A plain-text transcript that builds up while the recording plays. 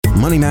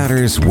Money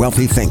Matters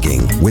Wealthy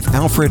Thinking with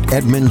Alfred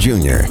Edmond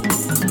Jr.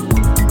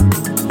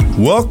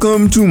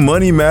 Welcome to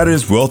Money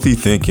Matters Wealthy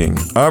Thinking.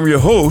 I'm your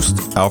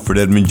host, Alfred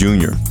Edmond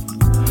Jr.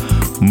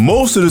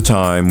 Most of the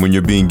time when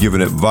you're being given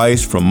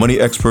advice from money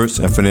experts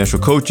and financial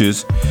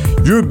coaches,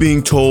 you're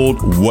being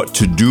told what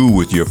to do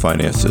with your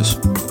finances.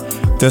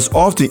 That's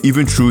often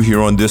even true here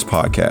on this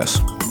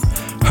podcast.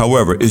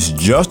 However, it's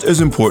just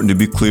as important to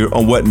be clear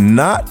on what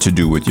not to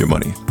do with your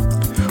money.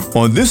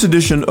 On this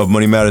edition of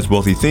Money Matters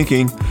Wealthy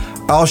Thinking,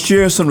 I'll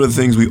share some of the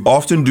things we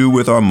often do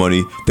with our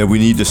money that we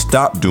need to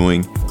stop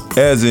doing,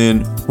 as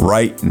in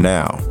right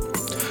now.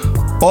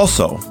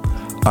 Also,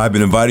 I've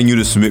been inviting you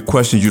to submit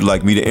questions you'd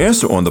like me to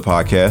answer on the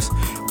podcast,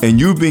 and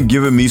you've been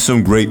giving me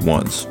some great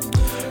ones.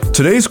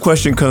 Today's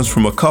question comes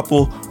from a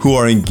couple who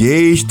are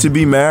engaged to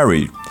be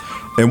married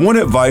and want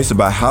advice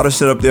about how to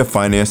set up their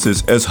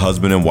finances as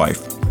husband and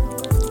wife.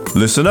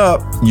 Listen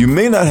up, you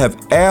may not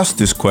have asked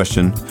this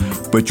question,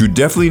 but you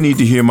definitely need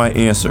to hear my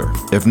answer.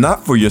 If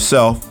not for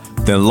yourself,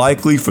 then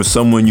likely for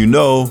someone you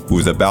know who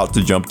is about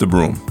to jump the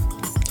broom.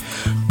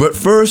 But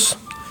first,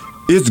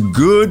 it's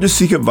good to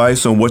seek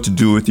advice on what to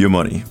do with your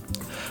money.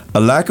 A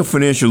lack of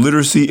financial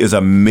literacy is a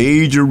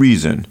major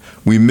reason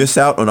we miss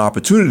out on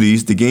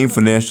opportunities to gain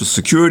financial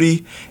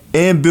security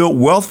and build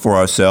wealth for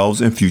ourselves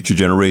and future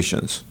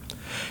generations.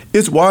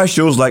 It's why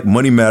shows like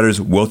Money Matters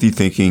Wealthy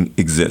Thinking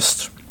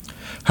exist.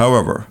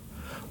 However,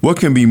 what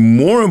can be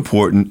more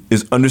important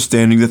is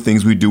understanding the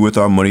things we do with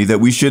our money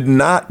that we should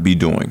not be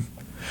doing.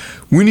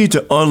 We need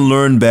to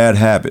unlearn bad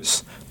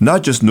habits,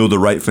 not just know the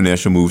right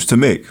financial moves to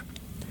make.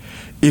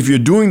 If you're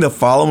doing the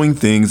following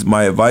things,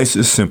 my advice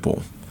is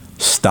simple.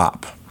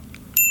 Stop.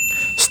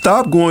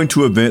 Stop going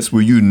to events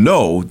where you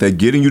know that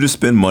getting you to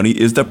spend money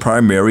is the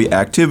primary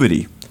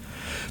activity.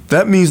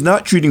 That means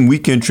not treating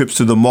weekend trips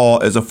to the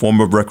mall as a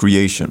form of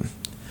recreation.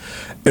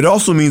 It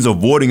also means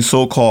avoiding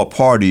so-called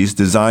parties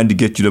designed to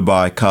get you to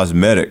buy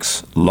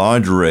cosmetics,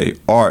 lingerie,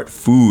 art,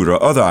 food,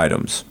 or other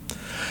items.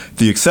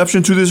 The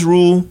exception to this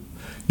rule: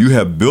 you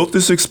have built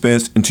this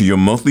expense into your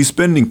monthly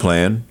spending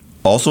plan,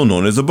 also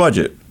known as a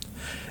budget.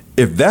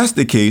 If that's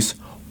the case,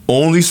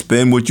 only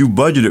spend what you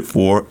budgeted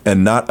for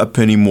and not a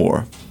penny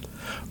more.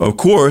 Of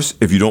course,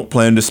 if you don't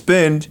plan to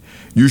spend,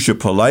 you should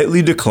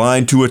politely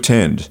decline to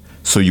attend,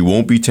 so you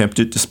won't be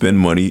tempted to spend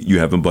money you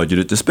haven't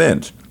budgeted to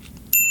spend.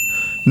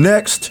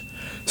 Next,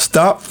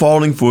 stop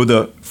falling for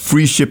the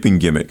free shipping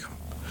gimmick.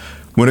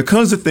 When it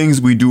comes to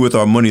things we do with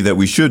our money that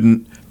we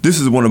shouldn't,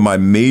 this is one of my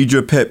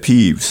major pet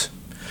peeves.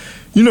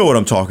 You know what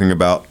I'm talking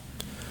about.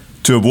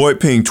 To avoid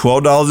paying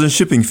 $12 in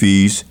shipping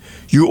fees,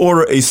 you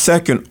order a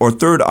second or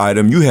third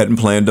item you hadn't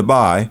planned to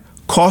buy,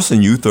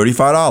 costing you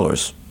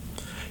 $35.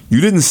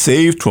 You didn't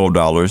save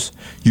 $12,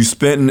 you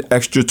spent an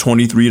extra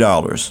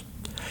 $23.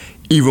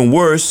 Even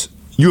worse,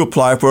 you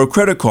apply for a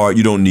credit card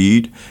you don't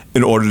need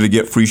in order to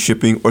get free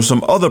shipping or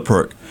some other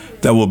perk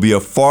that will be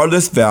of far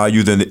less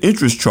value than the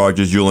interest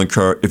charges you'll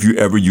incur if you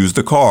ever use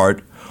the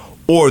card,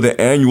 or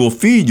the annual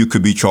fee you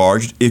could be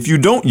charged if you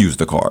don't use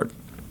the card.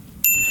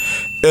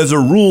 As a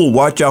rule,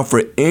 watch out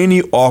for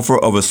any offer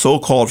of a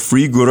so-called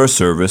free good or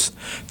service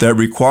that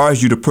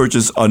requires you to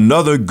purchase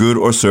another good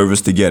or service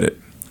to get it.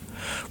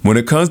 When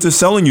it comes to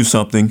selling you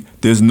something,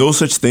 there's no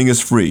such thing as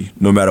free,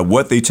 no matter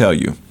what they tell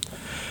you.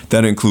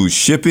 That includes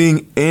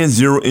shipping and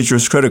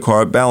zero-interest credit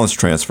card balance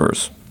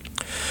transfers.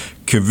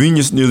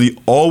 Convenience nearly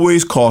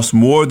always costs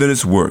more than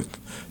it's worth,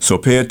 so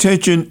pay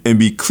attention and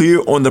be clear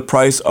on the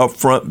price up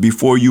front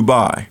before you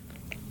buy.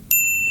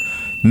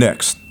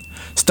 Next,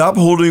 stop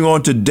holding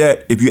on to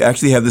debt if you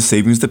actually have the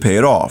savings to pay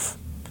it off.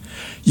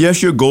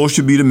 Yes, your goal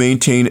should be to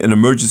maintain an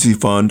emergency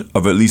fund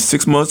of at least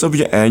 6 months of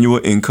your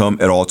annual income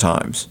at all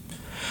times.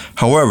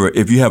 However,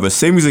 if you have a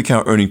savings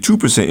account earning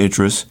 2%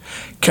 interest,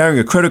 carrying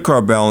a credit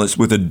card balance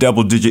with a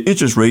double-digit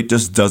interest rate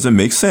just doesn't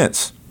make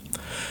sense.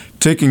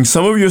 Taking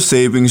some of your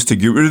savings to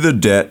get rid of the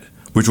debt,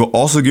 which will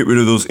also get rid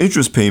of those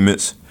interest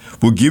payments,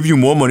 will give you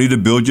more money to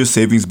build your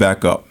savings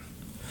back up.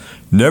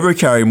 Never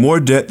carry more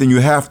debt than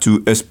you have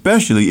to,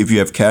 especially if you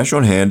have cash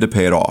on hand to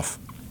pay it off.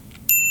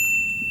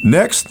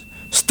 Next,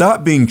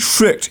 stop being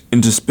tricked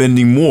into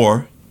spending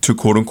more to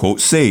quote-unquote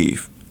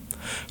save.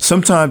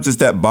 Sometimes it's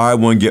that buy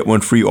one, get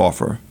one free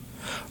offer.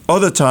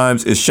 Other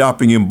times it's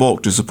shopping in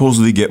bulk to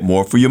supposedly get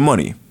more for your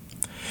money.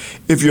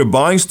 If you're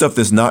buying stuff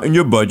that's not in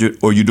your budget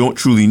or you don't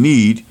truly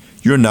need,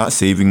 you're not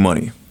saving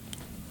money.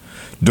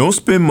 Don't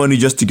spend money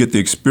just to get the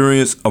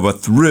experience of a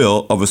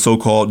thrill of a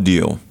so-called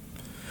deal.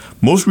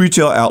 Most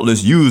retail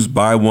outlets use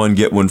buy one,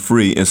 get one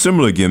free and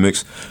similar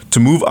gimmicks to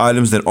move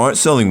items that aren't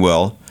selling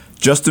well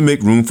just to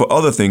make room for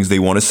other things they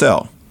want to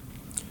sell.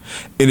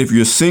 And if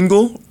you're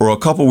single or a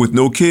couple with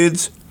no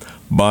kids,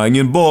 buying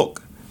in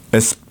bulk,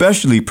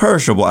 especially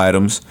perishable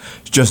items,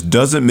 just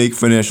doesn't make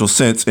financial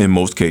sense in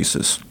most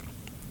cases.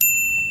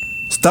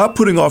 Stop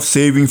putting off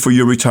saving for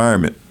your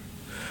retirement.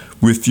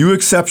 With few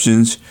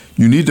exceptions,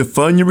 you need to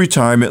fund your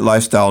retirement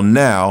lifestyle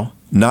now,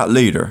 not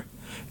later,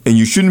 and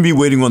you shouldn't be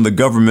waiting on the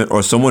government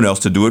or someone else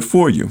to do it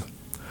for you.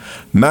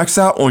 Max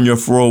out on your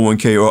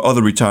 401k or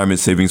other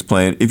retirement savings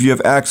plan if you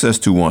have access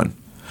to one.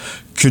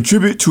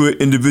 Contribute to an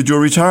individual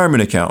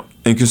retirement account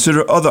and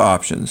consider other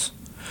options.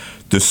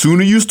 The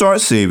sooner you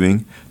start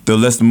saving, the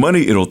less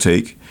money it'll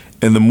take,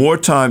 and the more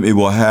time it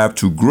will have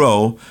to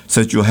grow,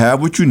 so that you'll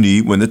have what you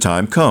need when the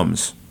time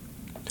comes.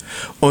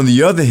 On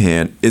the other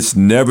hand, it's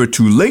never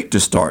too late to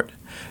start,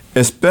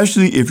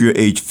 especially if you're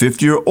age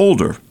 50 or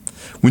older,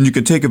 when you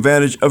can take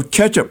advantage of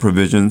catch-up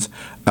provisions,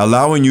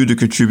 allowing you to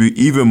contribute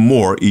even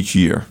more each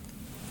year.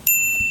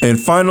 And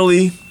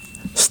finally,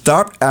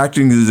 stop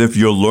acting as if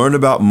you'll learn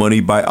about money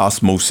by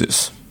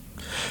osmosis.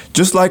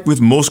 Just like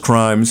with most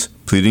crimes,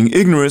 pleading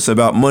ignorance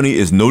about money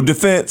is no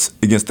defense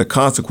against the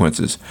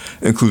consequences,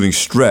 including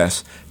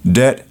stress,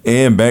 debt,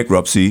 and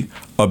bankruptcy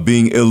of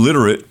being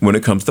illiterate when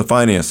it comes to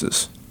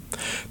finances.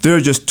 There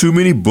are just too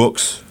many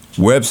books,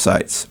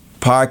 websites,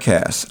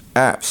 podcasts,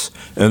 apps,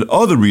 and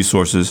other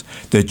resources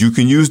that you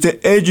can use to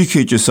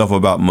educate yourself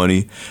about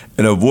money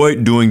and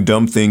avoid doing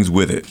dumb things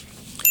with it.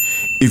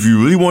 If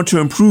you really want to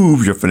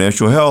improve your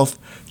financial health,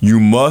 you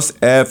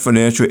must add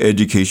financial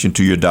education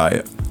to your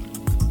diet.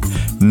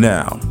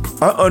 Now,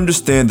 I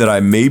understand that I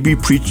may be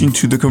preaching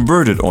to the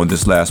converted on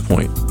this last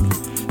point.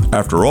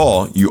 After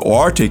all, you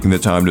are taking the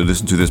time to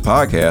listen to this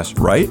podcast,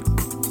 right?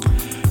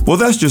 Well,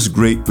 that's just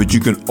great, but you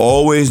can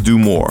always do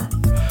more.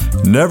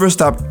 Never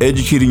stop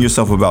educating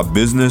yourself about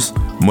business,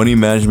 money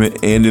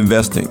management, and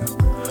investing.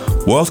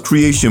 Wealth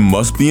creation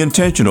must be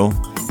intentional.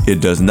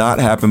 It does not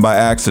happen by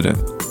accident.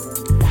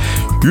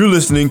 You're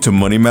listening to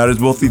Money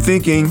Matters Wealthy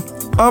Thinking.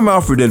 I'm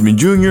Alfred Edmond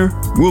Jr.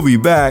 We'll be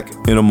back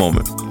in a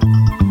moment.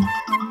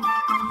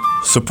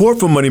 Support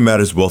for Money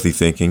Matters Wealthy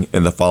Thinking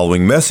and the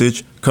following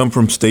message come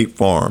from State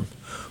Farm,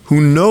 who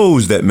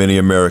knows that many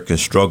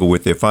Americans struggle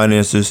with their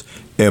finances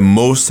and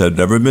most have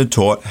never been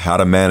taught how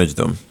to manage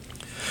them.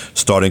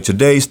 Starting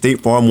today,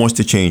 State Farm wants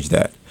to change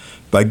that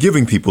by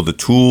giving people the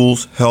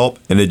tools, help,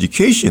 and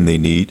education they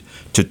need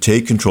to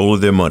take control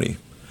of their money,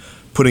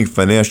 putting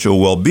financial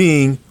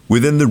well-being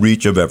within the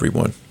reach of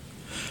everyone.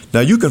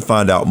 Now you can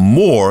find out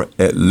more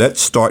at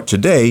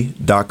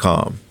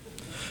letstarttoday.com.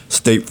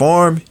 State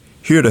Farm,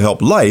 here to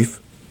help life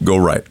go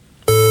right.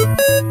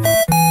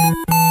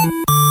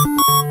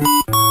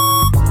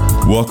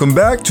 Welcome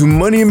back to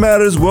Money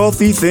Matters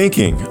Wealthy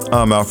Thinking.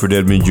 I'm Alfred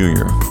Edmond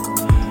Jr.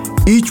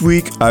 Each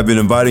week, I've been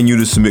inviting you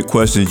to submit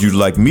questions you'd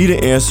like me to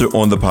answer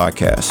on the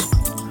podcast.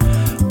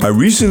 I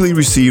recently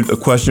received a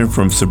question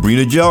from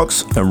Sabrina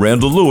Jelks and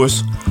Randall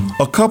Lewis,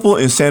 a couple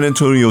in San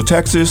Antonio,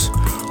 Texas,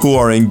 who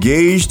are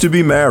engaged to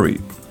be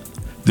married.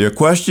 Their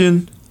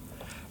question: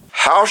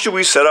 how should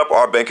we set up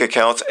our bank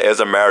accounts as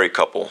a married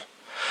couple?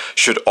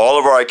 Should all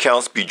of our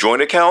accounts be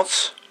joint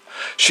accounts?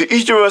 Should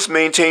each of us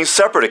maintain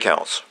separate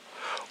accounts?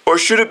 Or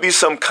should it be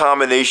some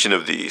combination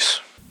of these?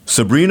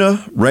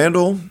 Sabrina,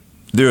 Randall,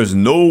 there is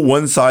no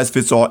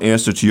one-size-fits-all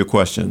answer to your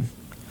question.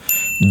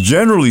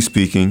 Generally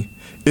speaking,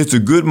 it's a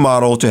good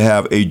model to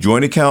have a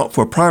joint account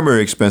for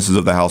primary expenses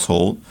of the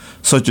household,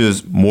 such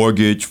as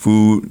mortgage,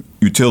 food,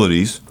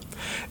 utilities,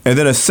 and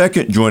then a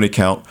second joint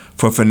account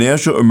for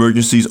financial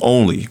emergencies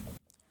only.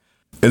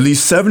 At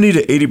least 70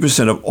 to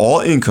 80% of all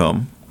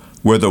income,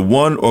 whether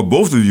one or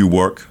both of you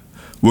work,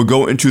 will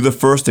go into the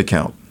first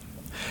account,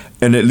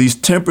 and at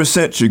least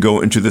 10% should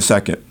go into the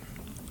second.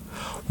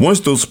 Once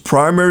those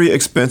primary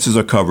expenses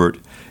are covered,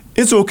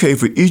 it's okay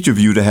for each of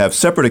you to have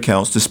separate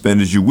accounts to spend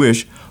as you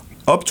wish,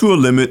 up to a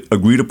limit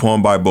agreed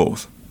upon by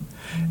both.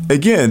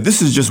 Again,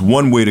 this is just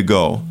one way to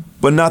go,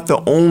 but not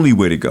the only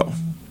way to go.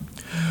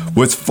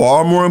 What's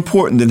far more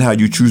important than how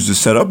you choose to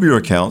set up your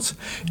accounts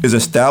is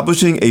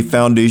establishing a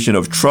foundation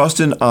of trust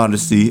and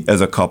honesty as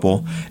a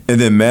couple,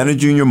 and then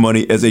managing your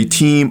money as a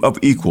team of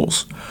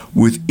equals,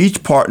 with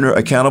each partner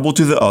accountable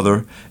to the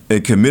other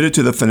and committed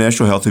to the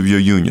financial health of your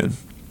union.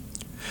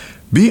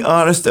 Be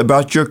honest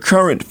about your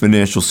current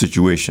financial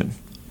situation.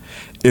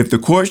 If the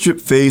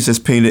courtship phase has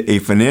painted a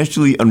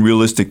financially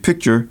unrealistic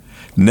picture,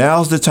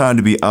 now's the time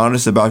to be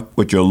honest about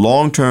what your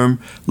long-term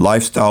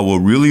lifestyle will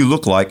really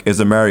look like as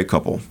a married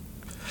couple.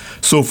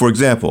 So, for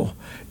example,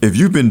 if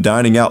you've been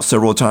dining out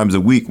several times a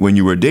week when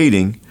you were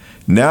dating,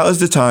 now is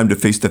the time to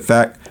face the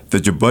fact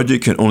that your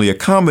budget can only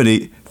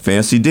accommodate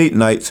fancy date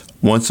nights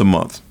once a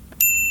month.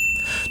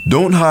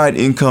 Don't hide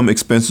income,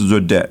 expenses, or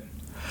debt.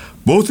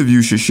 Both of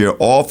you should share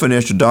all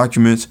financial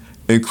documents,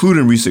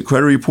 including recent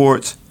credit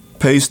reports,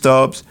 pay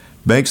stubs,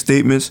 bank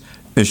statements,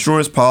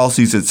 insurance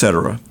policies,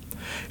 etc.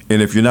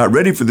 And if you're not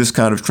ready for this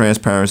kind of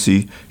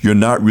transparency, you're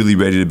not really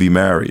ready to be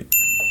married.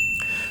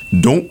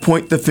 Don't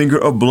point the finger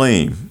of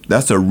blame.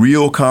 That's a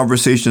real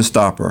conversation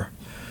stopper.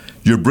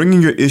 You're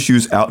bringing your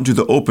issues out into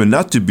the open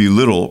not to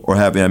belittle or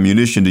have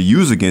ammunition to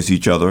use against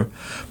each other,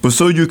 but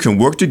so you can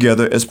work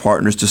together as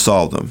partners to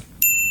solve them.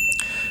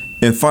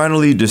 And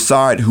finally,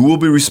 decide who will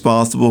be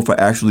responsible for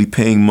actually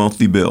paying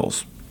monthly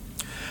bills.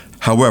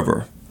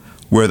 However,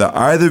 whether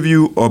either of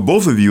you or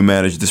both of you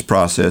manage this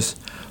process,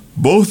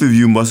 both of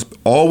you must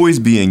always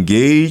be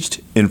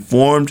engaged,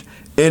 informed,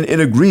 and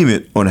in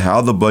agreement on how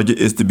the budget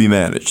is to be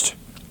managed.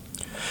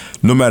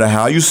 No matter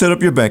how you set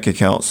up your bank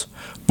accounts,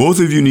 both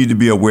of you need to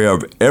be aware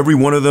of every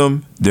one of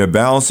them, their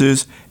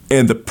balances,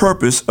 and the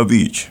purpose of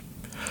each.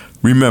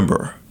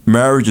 Remember,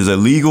 marriage is a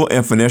legal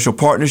and financial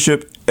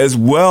partnership as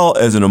well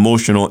as an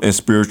emotional and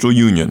spiritual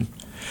union.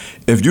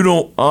 If you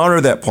don't honor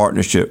that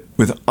partnership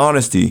with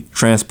honesty,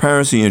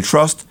 transparency, and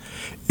trust,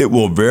 it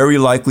will very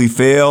likely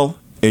fail,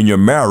 and your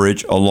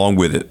marriage along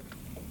with it.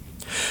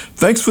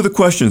 Thanks for the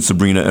question,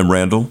 Sabrina and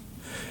Randall.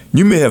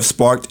 You may have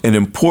sparked an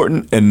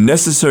important and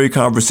necessary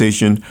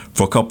conversation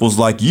for couples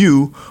like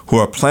you who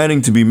are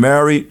planning to be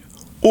married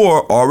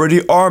or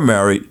already are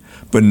married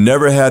but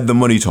never had the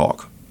money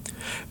talk.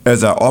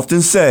 As I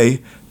often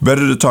say,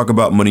 better to talk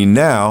about money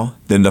now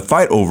than to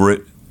fight over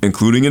it,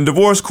 including in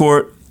divorce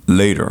court,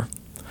 later.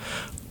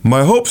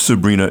 My hope,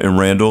 Sabrina and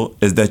Randall,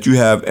 is that you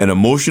have an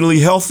emotionally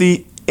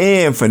healthy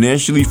and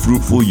financially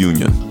fruitful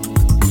union.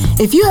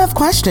 If you have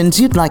questions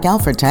you'd like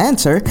Alfred to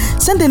answer,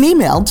 send an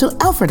email to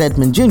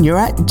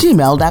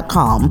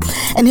alfrededmondjr@gmail.com,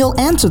 and he'll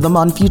answer them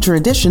on future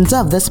editions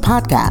of this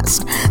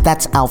podcast.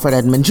 That's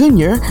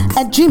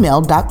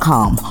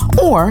alfrededmondjr@gmail.com.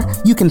 Or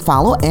you can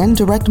follow and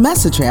direct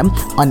message him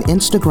on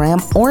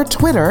Instagram or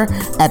Twitter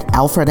at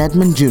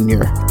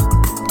alfrededmondjr.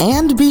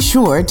 And be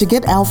sure to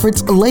get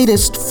Alfred's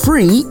latest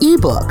free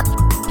ebook,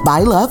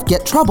 Buy Love,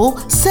 Get Trouble,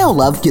 Sell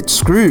Love, Get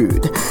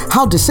Screwed.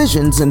 How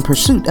decisions in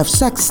pursuit of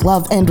sex,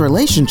 love, and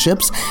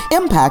relationships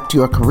impact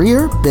your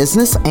career,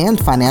 business, and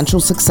financial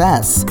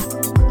success.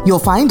 You'll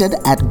find it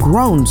at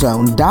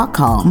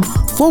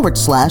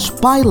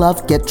growenzone.com/Buy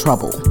Love, Get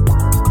Trouble.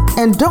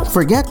 And don't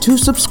forget to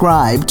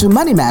subscribe to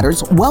Money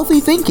Matters Wealthy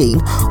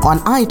Thinking on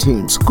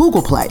iTunes,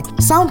 Google Play,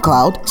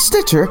 SoundCloud,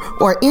 Stitcher,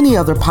 or any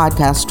other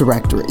podcast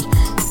directory.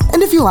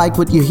 And if you like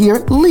what you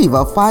hear, leave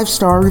a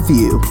 5-star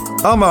review.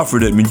 I'm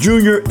Alfred Edmond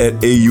Jr.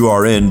 at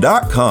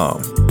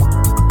AURN.com.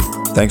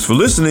 Thanks for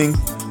listening.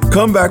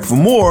 Come back for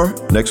more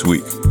next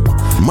week.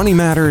 Money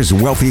Matters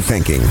Wealthy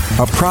Thinking,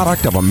 a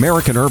product of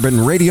American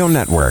Urban Radio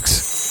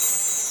Networks.